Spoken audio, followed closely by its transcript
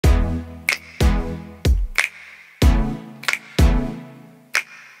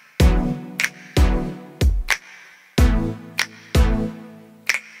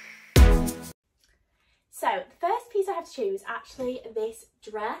So the first piece I have to show you is actually this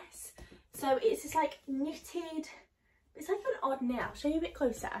dress. So it's this like knitted, it's like an odd knit. I'll show you a bit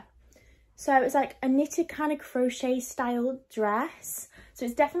closer. So it's like a knitted kind of crochet style dress. So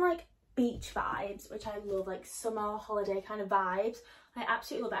it's definitely like beach vibes, which I love, like summer holiday kind of vibes. I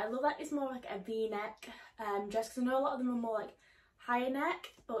absolutely love it. I love that it's more like a v-neck dress, because I know a lot of them are more like higher neck,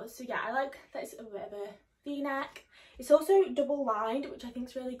 but so yeah, I like that it's a bit of a v-neck. It's also double lined, which I think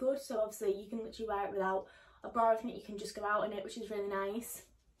is really good, so obviously you can literally wear it without a bra. I think you can just go out in it, which is really nice.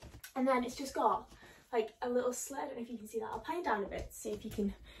 And then it's just got like a little slit. I don't know if you can see that. I'll pan it down a bit to see if you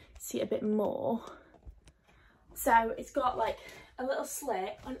can see it a bit more. So it's got like a little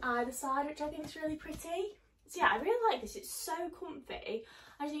slit on either side, which I think is really pretty. So yeah, I really like this. It's so comfy.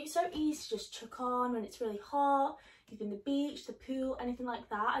 I think it's so easy to just chuck on when it's really hot, either in the beach, the pool, anything like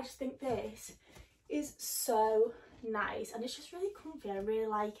that. I just think this is so nice and it's just really comfy. I really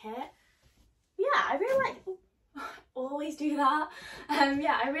like it. Yeah, I really like it. Always do that.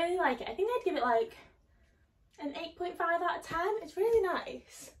 Yeah, I really like it. I think I'd give it like an 8.5 out of 10. It's really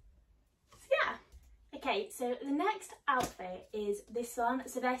nice. So yeah. Okay, so the next outfit is this one.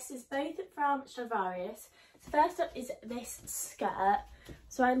 So this is both from Stradivarius. So first up is this skirt.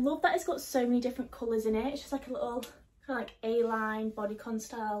 So I love that it's got so many different colours in it. It's just like a little kind of like A-line bodycon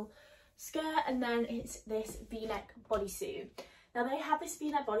style skirt, and then it's this v-neck bodysuit. Now they have this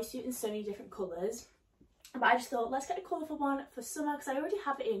v-neck bodysuit in so many different colours, but I just thought let's get a colourful one for summer, because I already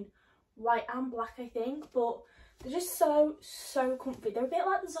have it in white and black I think, but they're just so comfy. They're a bit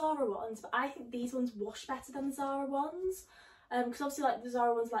like the Zara ones, but I think these ones wash better than the Zara ones, because obviously like the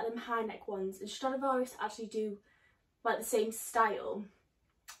Zara ones, like them high neck ones, and Stradivarius actually do like the same style,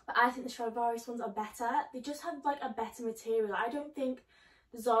 but I think the Stradivarius ones are better. They just have like a better material. I don't think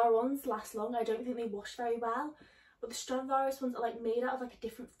the Zara ones last long. I don't think they wash very well, but the Stradivarius ones are like made out of like a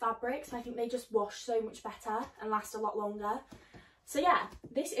different fabric, so I think they just wash so much better and last a lot longer. So yeah,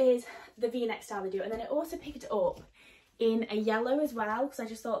 this is the v-neck style they do, and then I also picked it up in a yellow as well, because I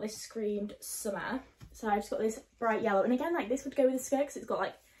just thought this screamed summer. So I just got this bright yellow, and again, like this would go with the skirt because it's got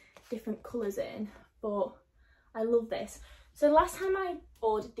like different colours in, but I love this. So the last time I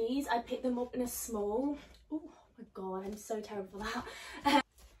ordered these, I picked them up in a small. Oh my god, I'm so terrible for that.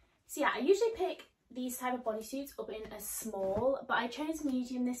 So yeah, I usually pick these type of bodysuits up in a small, but I chose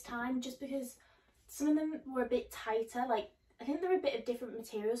medium this time just because some of them were a bit tighter. Like I think they're a bit of different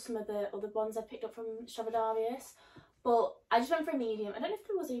materials, some of the other ones I picked up from Stradivarius, but I just went for a medium. I don't know if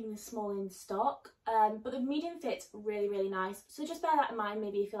there was even a small in stock, but the medium fits really nice. So just bear that in mind,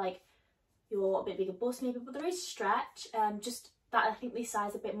 maybe if you're like, you're a bit bigger bust maybe, but there is stretch, just that I think they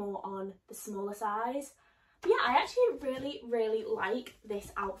size a bit more on the smaller size. But yeah, I actually really like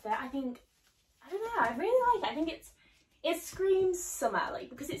this outfit. I think, I don't know, I really like it. I think it screams summer,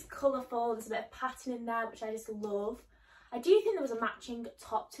 like because it's colourful, there's a bit of pattern in there, which I just love. I do think there was a matching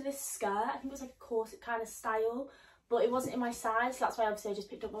top to this skirt. I think it was like a corset kind of style, but it wasn't in my size, so that's why obviously I just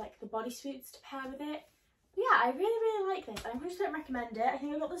picked up like the bodysuits to pair with it. But yeah, I really like this. I 100% recommend it. I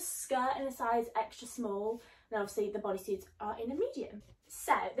think I got the skirt in a size extra small, and obviously the bodysuits are in a medium.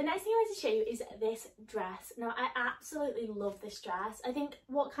 So the next thing I wanted to show you is this dress. Now I absolutely love this dress. I think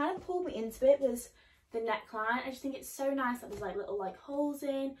what kind of pulled me into it was the neckline. I just think it's so nice that there's like little like holes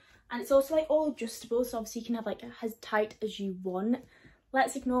in, and it's also like all adjustable, so obviously you can have like as tight as you want.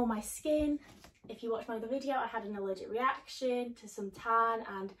 Let's ignore my skin. If you watched my other video, I had an allergic reaction to some tan,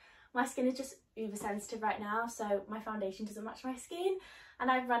 and my skin is just uber sensitive right now, so my foundation doesn't match my skin,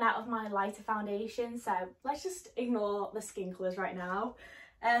 and I've run out of my lighter foundation, so let's just ignore the skin colours right now.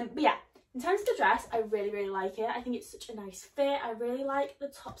 But yeah, in terms of the dress, I really like it. I think it's such a nice fit. I really like the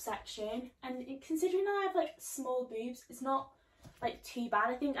top section, and considering I have like small boobs, it's not like too bad.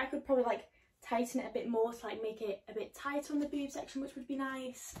 I think I could probably like tighten it a bit more to like make it a bit tighter on the boob section, which would be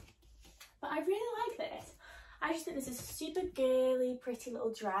nice. But I really like this. I just think this is a super girly, pretty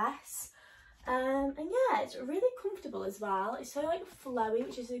little dress. And yeah, it's really comfortable as well. It's so like flowy,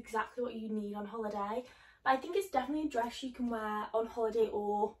 which is exactly what you need on holiday. But I think it's definitely a dress you can wear on holiday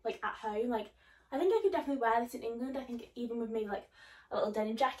or like at home. Like I think I could definitely wear this in England. I think even with maybe like a little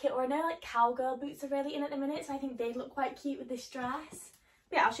denim jacket, or I know like cowgirl boots are really in at the minute, so I think they'd look quite cute with this dress.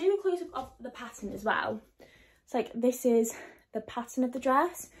 But yeah, I'll show you a close-up of the pattern as well. It's like, this is the pattern of the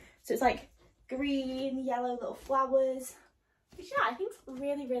dress. So it's like green, yellow little flowers, which yeah, I think is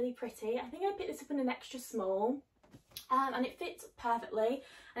really pretty. I think I picked this up in an extra small, and it fits perfectly,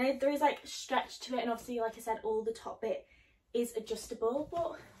 and there is like stretch to it, and obviously like I said, all the top bit is adjustable.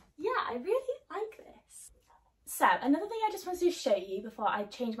 But yeah, I really like this. So another thing I just wanted to show you before I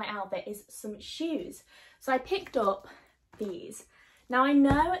change my outfit is some shoes. So I picked up these. Now I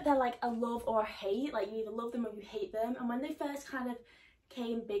know they're like a love or a hate, like you either love them or you hate them, and when they first kind of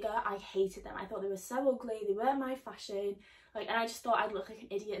came bigger, I hated them. I thought they were so ugly, they weren't my fashion, like, and I just thought I'd look like an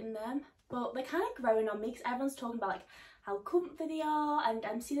idiot in them. But they're kind of growing on me because everyone's talking about like how comfy they are, and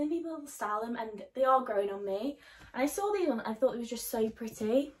I'm seeing people style them, and they are growing on me. And I saw these ones and I thought they was just so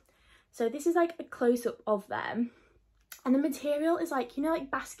pretty. So this is like a close-up of them, and the material is like, you know, like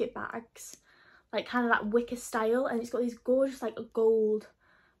basket bags, like kind of that wicker style, and it's got these gorgeous like gold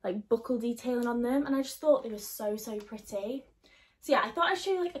like buckle detailing on them, and I just thought they were so pretty. So yeah, I thought I'd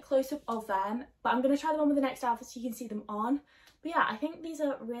show you like a close-up of them, but I'm going to try them on with the next outfit so you can see them on. But yeah, I think these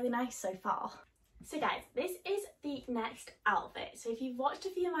are really nice so far. So guys, this is the next outfit. So if you've watched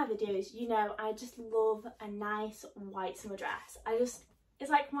a few of my videos, you know I just love a nice white summer dress. It's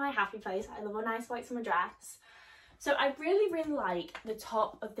like my happy place. I love a nice white summer dress. So I really like the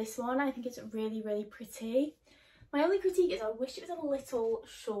top of this one. I think it's really pretty. My only critique is I wish it was a little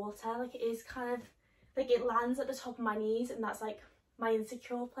shorter. Like, it is kind of like, it lands at the top of my knees, and that's like my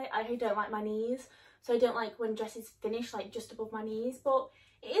insecure place. I don't like my knees, so I don't like when dresses finish like just above my knees. But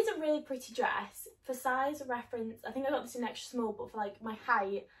it is a really pretty dress. For size reference, I think I got this in extra small, but for like my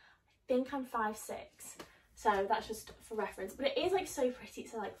height, I think I'm 5'6". So that's just for reference. But it is like so pretty.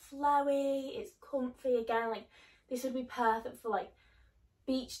 It's like flowy, it's comfy. Again, like this would be perfect for like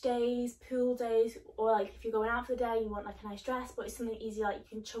beach days, pool days, or like if you're going out for the day, you want like a nice dress, but it's something easy like you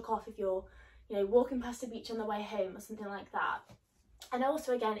can chuck off if you're, you know, walking past the beach on the way home or something like that. And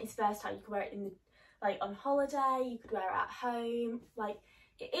also, again, it's versatile. You could wear it in the, like on holiday, you could wear it at home. Like,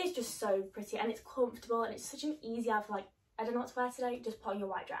 it is just so pretty, and it's comfortable, and it's such an easy outfit. Like, I don't know what to wear today, just put on your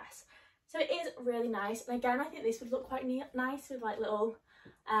white dress. So it is really nice. And again, I think this would look quite nice with like little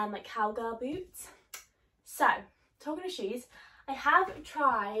like cowgirl boots. So talking of shoes, I have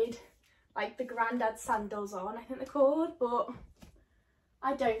tried like the Grandad sandals on, I think they're called, but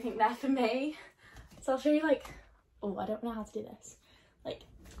I don't think they're for me. So I'll show you like, oh, I don't know how to do this. Like,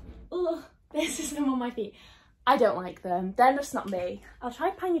 oh, this is them on my feet. I don't like them. They're just not me. I'll try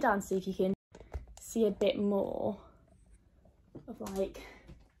and pan you down to see if you can see a bit more of like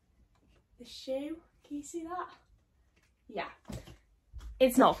the shoe. Can you see that? Yeah.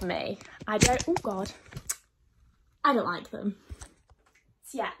 It's not for me. I don't, oh God. I don't like them.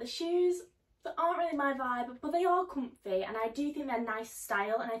 So yeah, the shoes aren't really my vibe, but they are comfy, and I do think they're nice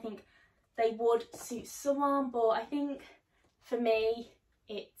style, and I think they would suit someone, but I think for me,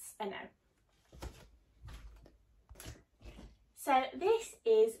 it's a no. So this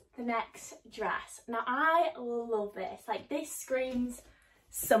is the next dress. Now I love this. Like, this screams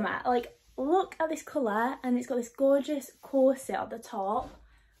summer. Like, look at this colour, and it's got this gorgeous corset at the top.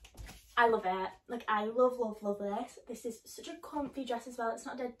 I love it. Like, I love this. This is such a comfy dress as well. It's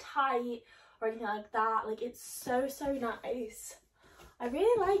not dead tight or anything like that. Like, it's so nice. I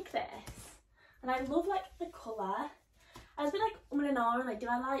really like this, and I love like the colour. I was a bit like and ahhing, like, do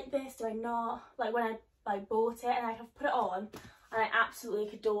I like this, do I not? Like, when I like bought it, and I have put it on, and I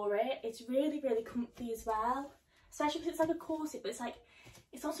absolutely adore it. It's really comfy as well, especially because it's like a corset, but it's like,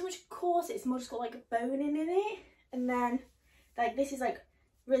 it's not so much corset, it's more just got like a boning in it. And then like this is like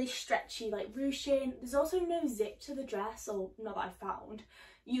really stretchy, like ruching. There's also no zip to the dress, or not that I found.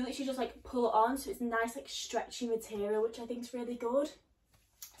 You literally just like pull it on, so it's nice like stretchy material, which I think is really good.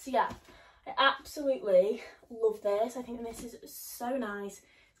 So yeah, I absolutely love this. I think this is so nice.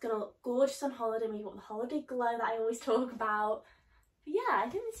 It's gonna look gorgeous on holiday when you want the holiday glow that I always talk about. But yeah, I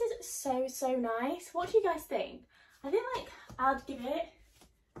think this is so nice. What do you guys think? I think like I'd give it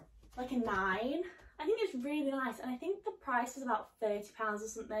like a 9. I think it's really nice, and I think the price was about £30 or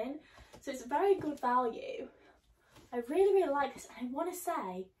something, so it's a very good value. I really like this, and I want to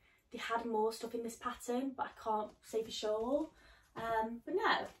say they had more stuff in this pattern, but I can't say for sure. But no,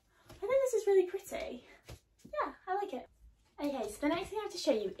 I think this is really pretty. Yeah, I like it. Okay, so the next thing I have to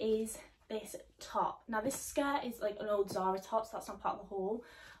show you is this top. Now this skirt is like an old Zara top, so that's not part of the haul,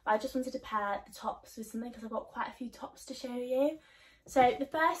 but I just wanted to pair the tops with something because I've got quite a few tops to show you. So the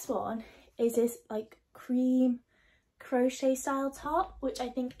first one is this like cream crochet style top, which I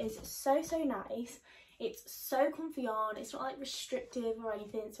think is so nice. It's so comfy on, it's not like restrictive or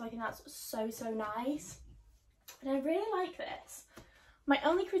anything, so I think that's so nice. And I really like this. My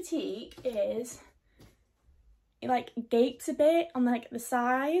only critique is it like gapes a bit on like the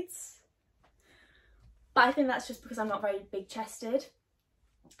sides, but I think that's just because I'm not very big chested.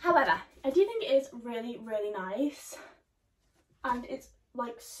 However, I do think it is really nice, and it's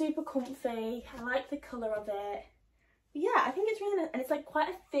like super comfy. I like the colour of it. But yeah, I think it's really nice, and it's like quite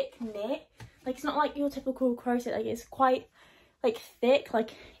a thick knit. Like, it's not like your typical crochet, like it's quite like thick.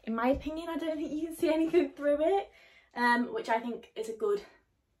 Like, in my opinion, I don't think you can see anything through it. which I think is a good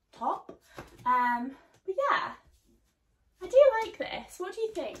top. But yeah, I do like this. What do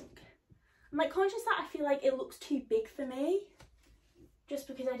you think? I'm like conscious that I feel like it looks too big for me, just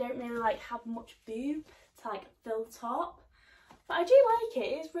because I don't really like have much boob to like fill the top. But I do like it.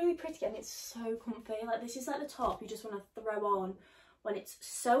 It's really pretty and it's so comfy. Like this is like the top you just want to throw on when it's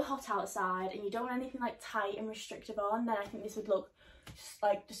so hot outside and you don't want anything like tight and restrictive on. Then I think this would look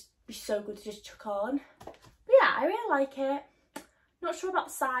just be so good to just chuck on. But yeah, I really like it. Not sure about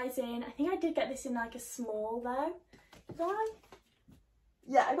the sizing. I think I did get this in like a small though. Did I?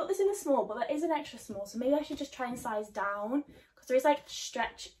 Yeah, I got this in a small, but there is an extra small, so maybe I should just try and size down because there is like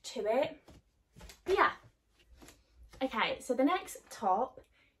stretch to it. But yeah. Okay, so the next top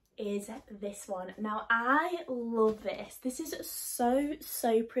is this one. Now I love this. This is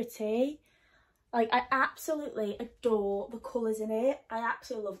so pretty. Like I absolutely adore the colours in it. I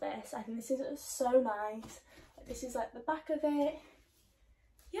absolutely love this. I think this is so nice. This is like the back of it.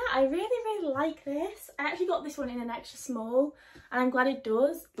 Yeah, I really like this. I actually got this one in an extra small and I'm glad it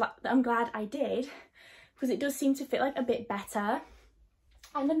does. Like, I'm glad I did because it does seem to fit like a bit better.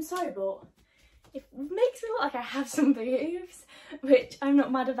 And I'm sorry, but it makes me look like I have some boobs, which I'm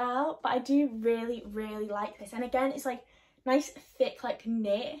not mad about, but I do really like this. And again, it's like nice thick like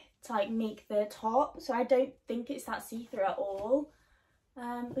knit to like make the top, so I don't think it's that see-through at all.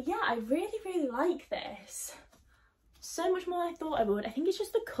 But yeah, I really like this. So much more than I thought I would. I think it's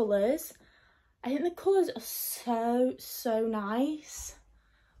just the colours. I think the colours are so nice.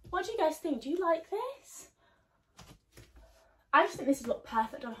 What do you guys think? Do you like this? I just think this would look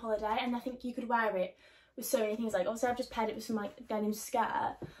perfect on holiday, and I think you could wear it with so many things. Like obviously I've just paired it with some like denim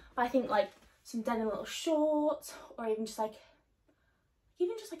skirt, but I think like some denim little shorts, or even just like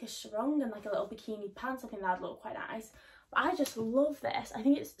a sarong and like a little bikini pants. I think that'd look quite nice. But I just love this. I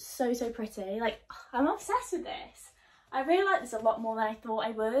think it's so pretty. Like I'm obsessed with this. I really like this a lot more than I thought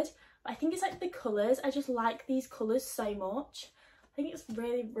I would. But I think it's like the colours. I just like these colours so much. I think it's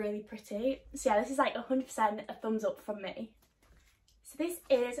really pretty. So yeah, this is like 100% a thumbs up from me. So this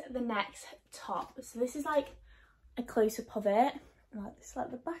is the next top. So this is like a close-up of it. Like this is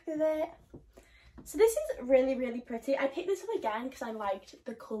like the back of it. So this is really pretty. I picked this up again because I liked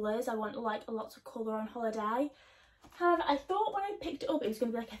the colours. I want like lots of colour on holiday. However, I thought when I picked it up it was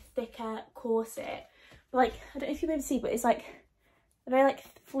going to be like a thicker corset. But like, I don't know if you'll be able to see, but it's like a very like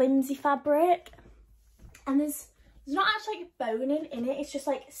flimsy fabric. And there's not actually like boning in it. It's just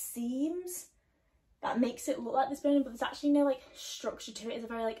like seams that makes it look like there's boning, but there's actually no like structure to it. It's a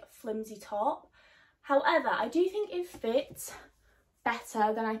very like flimsy top. However, I do think it fits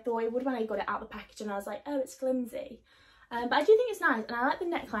better than I thought it would when I got it out of the package and I was like, oh, it's flimsy. But I do think it's nice and I like the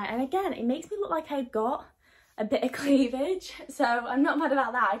neckline, and again it makes me look like I've got a bit of cleavage, so I'm not mad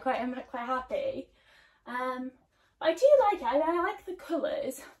about that. I'm quite happy. But I do like it. I like the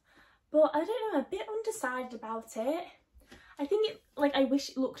colours, but I don't know, I'm a bit undecided about it. I think it, like, I wish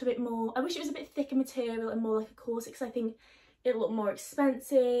it looked a bit more, I wish it was a bit thicker material and more like a corset, because I think it looked more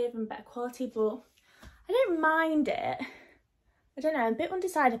expensive and better quality, but I don't mind it. I don't know, I'm a bit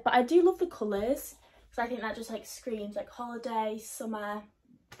undecided, but I do love the colours, because I think that just like screams like holiday, summer,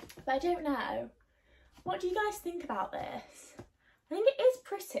 but I don't know. What do you guys think about this? I think it is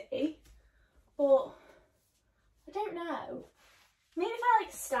pretty, but I don't know. Maybe if I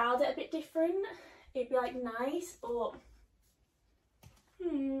like styled it a bit different, it'd be like nice, but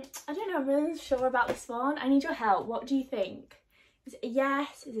I don't know, I'm really unsure about this one. I need your help. What do you think? Is it a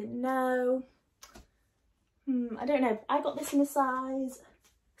yes? Is it no? I don't know. I got this in a size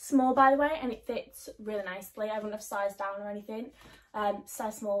small, by the way, and it fits really nicely. I wouldn't have sized down or anything.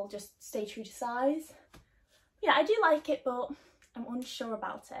 Size small, just stay true to size. Yeah, I do like it, but I'm unsure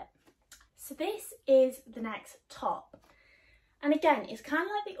about it. So this is the next top. And again, it's kind of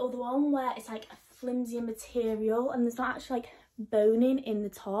like the other one where it's like a flimsy material and there's not actually like boning in the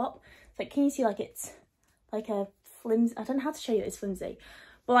top. It's like, can you see like it's like a flimsy, I don't know how to show you that it's flimsy,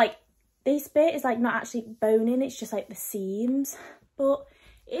 but like this bit is like not actually boning, it's just like the seams. But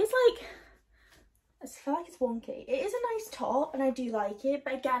it is like, I feel like it's wonky. It is a nice top and I do like it,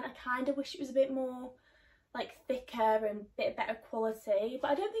 but again, I kind of wish it was a bit more like thicker and a bit better quality,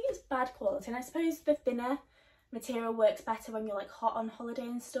 but I don't think it's bad quality, and I suppose the thinner material works better when you're like hot on holiday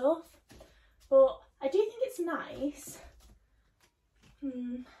and stuff. But I do think it's nice.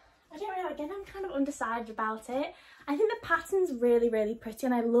 I don't know, again I'm kind of undecided about it. I think the pattern's really pretty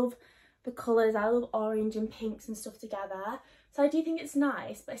and I love the colours. I love orange and pinks and stuff together, so I do think it's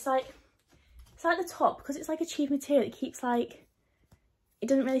nice, but it's like the top, because it's like a cheap material, it keeps like, it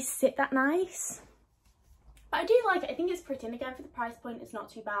doesn't really sit that nice. But I do like it. I think it's pretty, and again for the price point it's not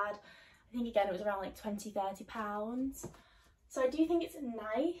too bad. I I think again it was around like £20–30. So I do think it's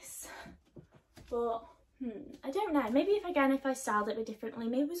nice, but I don't know, maybe if I styled it a bit differently,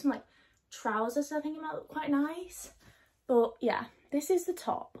 maybe with some like trousers, I think it might look quite nice. But yeah, this is the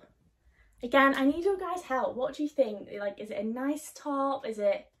top. Again, I need your guys' help. What do you think? Like, is it a nice top?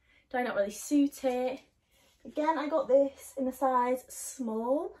 Do I not really suit it? Again, I got this in a size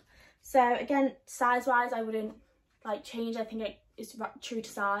small. So again, size wise, I wouldn't like change. I think it's true to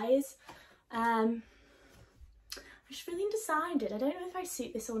size. I'm just really undecided. I don't know if I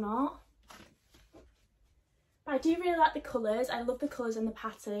suit this or not. But I do really like the colours. I love the colours and the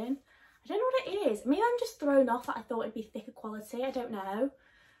pattern. I don't know what it is. Maybe I'm just thrown off that I thought it'd be thicker quality. I don't know.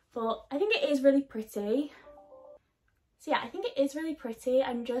 But I think it is really pretty. So yeah, I think it is really pretty.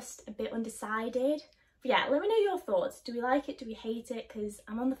 I'm just a bit undecided. But yeah, let me know your thoughts. Do we like it? Do we hate it? Because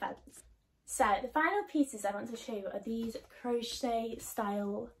I'm on the fence. So the final pieces I want to show you are these crochet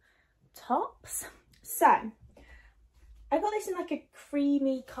style tops. So I got this in like a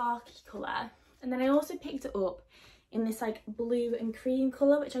creamy khaki colour. And then I also picked it up in this like blue and cream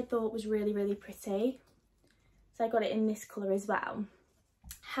colour, which I thought was really, really pretty. So I got it in this colour as well.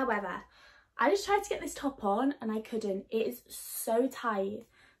 However, I just tried to get this top on and I couldn't. It is so tight.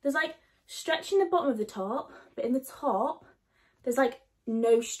 There's like stretch in the bottom of the top, but in the top, there's like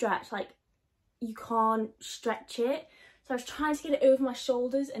no stretch. Like you can't stretch it. So I was trying to get it over my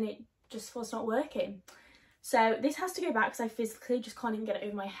shoulders and it just was not working. So this has to go back because I physically just can't even get it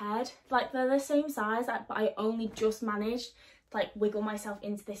over my head. Like they're the same size, but I only just managed to like wiggle myself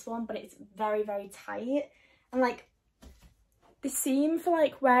into this one, but it's very, very tight. And like the seam for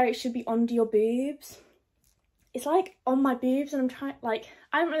like where it should be under your boobs, it's like on my boobs, and I'm trying, like,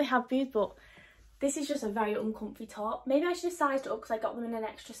 I don't really have boobs, but this is just a very uncomfy top. Maybe I should have sized it up because I got them in an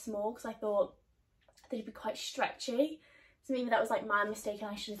extra small because I thought they'd be quite stretchy. So maybe that was like my mistake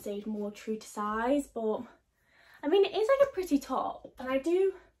and I should have stayed more true to size. But I mean, it is like a pretty top and I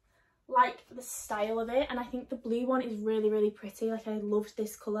do like the style of it, and I think the blue one is really, really pretty. Like I loved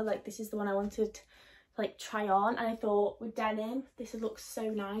this colour. Like this is the one I wanted to like try on, and I thought with denim this would look so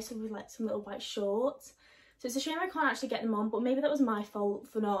nice with like some little white shorts. So it's a shame I can't actually get them on, but maybe that was my fault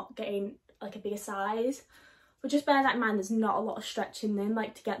for not getting like a bigger size. But just bear that in mind, there's not a lot of stretch in them.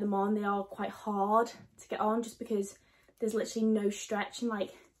 Like to get them on, they are quite hard to get on just because there's literally no stretch in like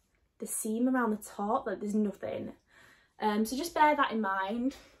the seam around the top. Like there's nothing. So just bear that in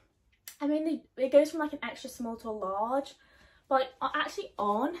mind. I mean, it goes from like an extra small to a large, but like, actually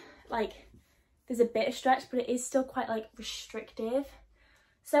on, like there's a bit of stretch, but it is still quite like restrictive.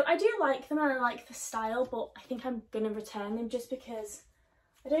 So I do like them and I like the style, but I think I'm gonna return them just because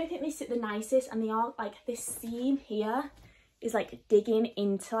I don't think they sit the nicest, and they are like, this seam here is like digging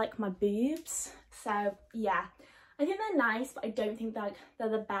into like my boobs. So yeah, I think they're nice, but I don't think they're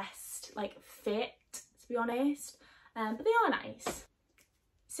the best like fit, to be honest. But they are nice.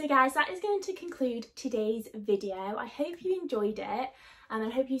 So guys, that is going to conclude today's video. I hope you enjoyed it, and I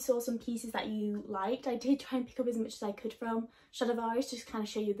hope you saw some pieces that you liked. I did try and pick up as much as I could from Stradivarius, just kind of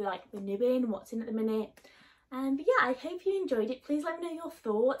show you the knitting, what's in at the minute. But yeah, I hope you enjoyed it. Please let me know your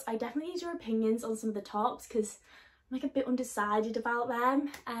thoughts. I definitely need your opinions on some of the tops because I'm like a bit undecided about them.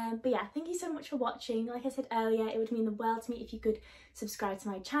 But yeah, thank you so much for watching. Like I said earlier, it would mean the world to me if you could subscribe to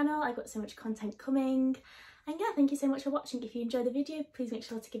my channel. I've got so much content coming. And yeah, thank you so much for watching. If you enjoyed the video, please make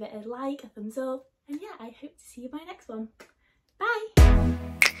sure to give it a like, a thumbs up. And yeah, I hope to see you in my next one.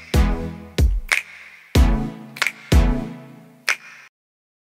 Bye!